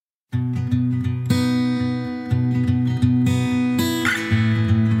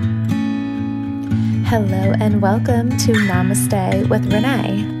Hello and welcome to Namaste with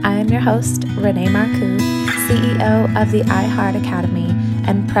Renee. I am your host, Renee Marcoux, CEO of the iHeart Academy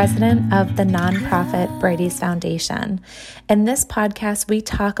and president of the nonprofit Brady's Foundation. In this podcast, we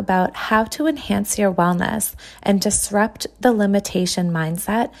talk about how to enhance your wellness and disrupt the limitation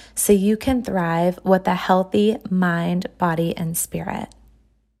mindset so you can thrive with a healthy mind, body, and spirit.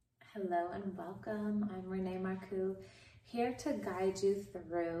 Hello and welcome. I'm Renee Marcoux, here to guide you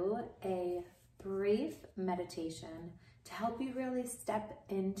through a brief meditation to help you really step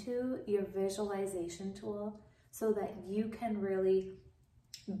into your visualization tool so that you can really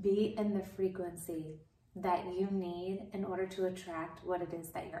be in the frequency that you need in order to attract what it is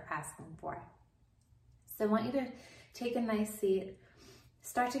that you're asking for. So I want you to take a nice seat,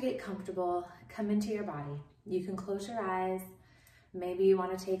 start to get comfortable, come into your body. You can close your eyes. Maybe you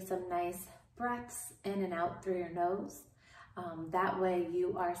want to take some nice breaths in and out through your nose. That way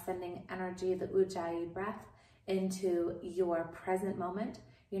you are sending energy, the Ujjayi breath, into your present moment.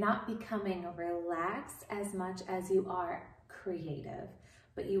 You're not becoming relaxed as much as you are creative,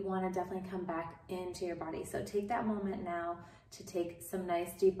 but you want to definitely come back into your body. So take that moment now to take some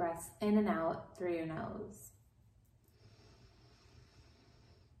nice deep breaths in and out through your nose.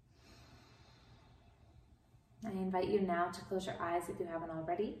 I invite you now to close your eyes if you haven't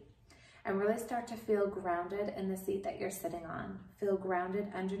already. And really start to feel grounded in the seat that you're sitting on. Feel grounded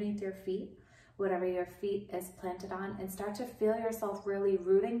underneath your feet, whatever your feet is planted on, and start to feel yourself really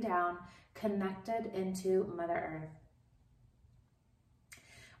rooting down, connected into Mother Earth.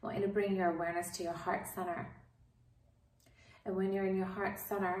 I want you to bring your awareness to your heart center. And when you're in your heart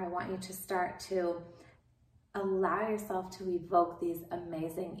center, I want you to start to allow yourself to evoke these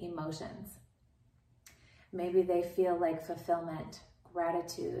amazing emotions. Maybe they feel like fulfillment,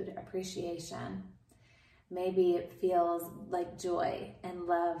 gratitude, appreciation. Maybe it feels like joy and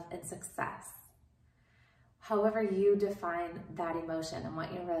love and success. However you define that emotion, I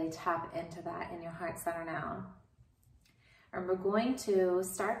want you to really tap into that in your heart center now. And we're going to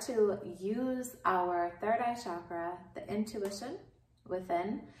start to use our third eye chakra, the intuition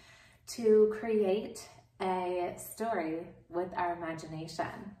within, to create a story with our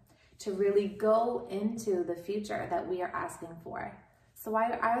imagination, to really go into the future that we are asking for. So while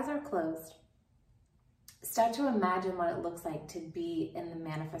your eyes are closed, start to imagine what it looks like to be in the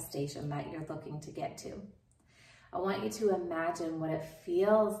manifestation that you're looking to get to. I want you to imagine what it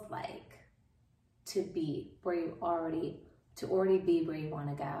feels like to be where you already be where you want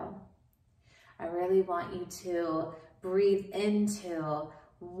to go. I really want you to breathe into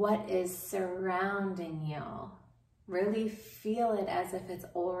what is surrounding you. Really feel it as if it's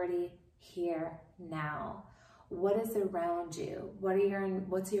already here now. What is around you?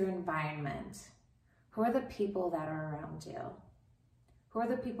 What's your environment? Who are the people that are around you? Who are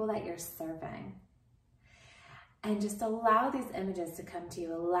the people that you're serving? And just allow these images to come to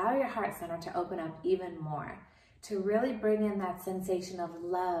you. Allow your heart center to open up even more, to really bring in that sensation of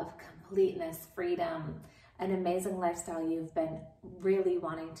love, completeness, freedom, an amazing lifestyle you've been really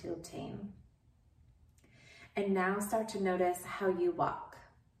wanting to obtain. And now start to notice how you walk.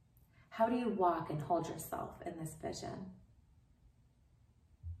 How do you walk and hold yourself in this vision?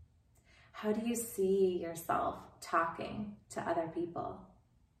 How do you see yourself talking to other people?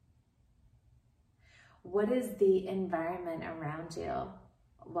 What is the environment around you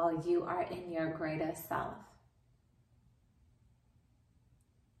while you are in your greatest self?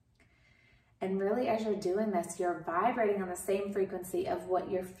 And really, as you're doing this, you're vibrating on the same frequency of what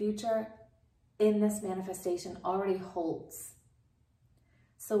your future in this manifestation already holds.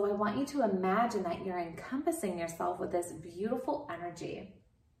 So I want you to imagine that you're encompassing yourself with this beautiful energy.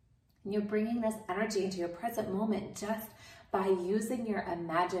 And you're bringing this energy into your present moment just by using your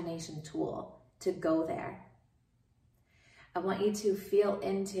imagination tool to go there. I want you to feel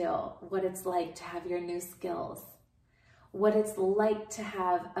into what it's like to have your new skills, what it's like to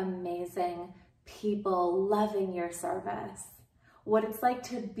have amazing people loving your service, what it's like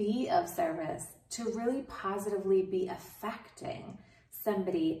to be of service, to really positively be affecting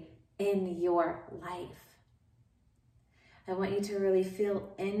somebody in your life. I want you to really feel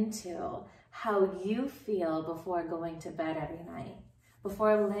into how you feel before going to bed every night,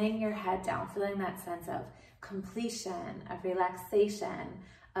 before laying your head down, feeling that sense of completion, of relaxation,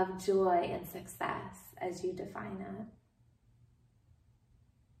 of joy and success as you define it.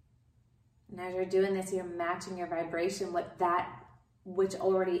 And as you're doing this, you're matching your vibration with that which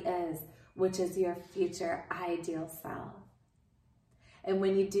already is, which is your future ideal self. And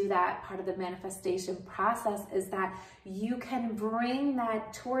when you do that, part of the manifestation process is that you can bring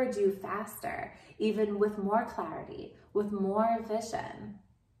that towards you faster, even with more clarity, with more vision.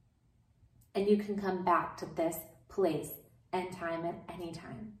 And you can come back to this place and time at any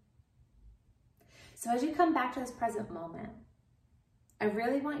time. So as you come back to this present moment, I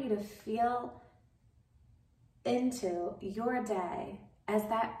really want you to feel into your day as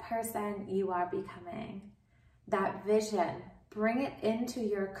that person you are becoming, that vision. Bring it into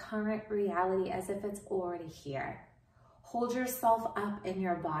your current reality as if it's already here. Hold yourself up in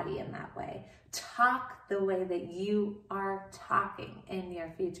your body in that way. Talk the way that you are talking in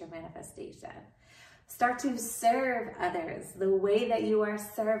your future manifestation. Start to serve others the way that you are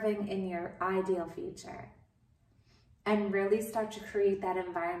serving in your ideal future. And really start to create that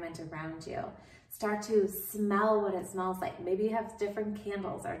environment around you. Start to smell what it smells like. Maybe you have different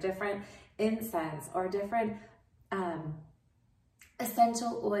candles or different incense or different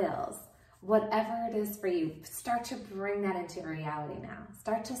essential oils. Whatever it is for you, start to bring that into reality now.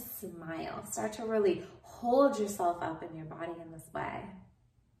 Start to smile. Start to really hold yourself up in your body in this way.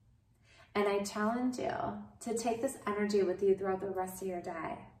 And I challenge you to take this energy with you throughout the rest of your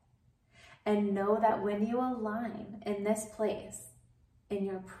day. And know that when you align in this place, in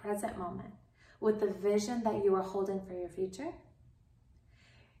your present moment, with the vision that you are holding for your future,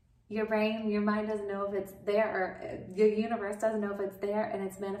 your brain, your mind doesn't know if it's there, or your universe doesn't know if it's there and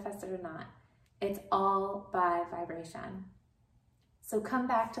it's manifested or not. It's all by vibration. So come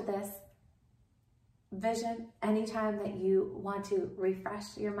back to this vision anytime that you want to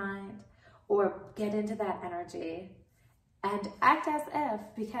refresh your mind or get into that energy, and act as if,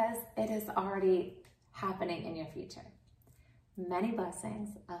 because it is already happening in your future. Many blessings.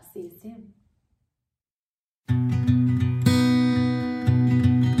 I'll see you soon.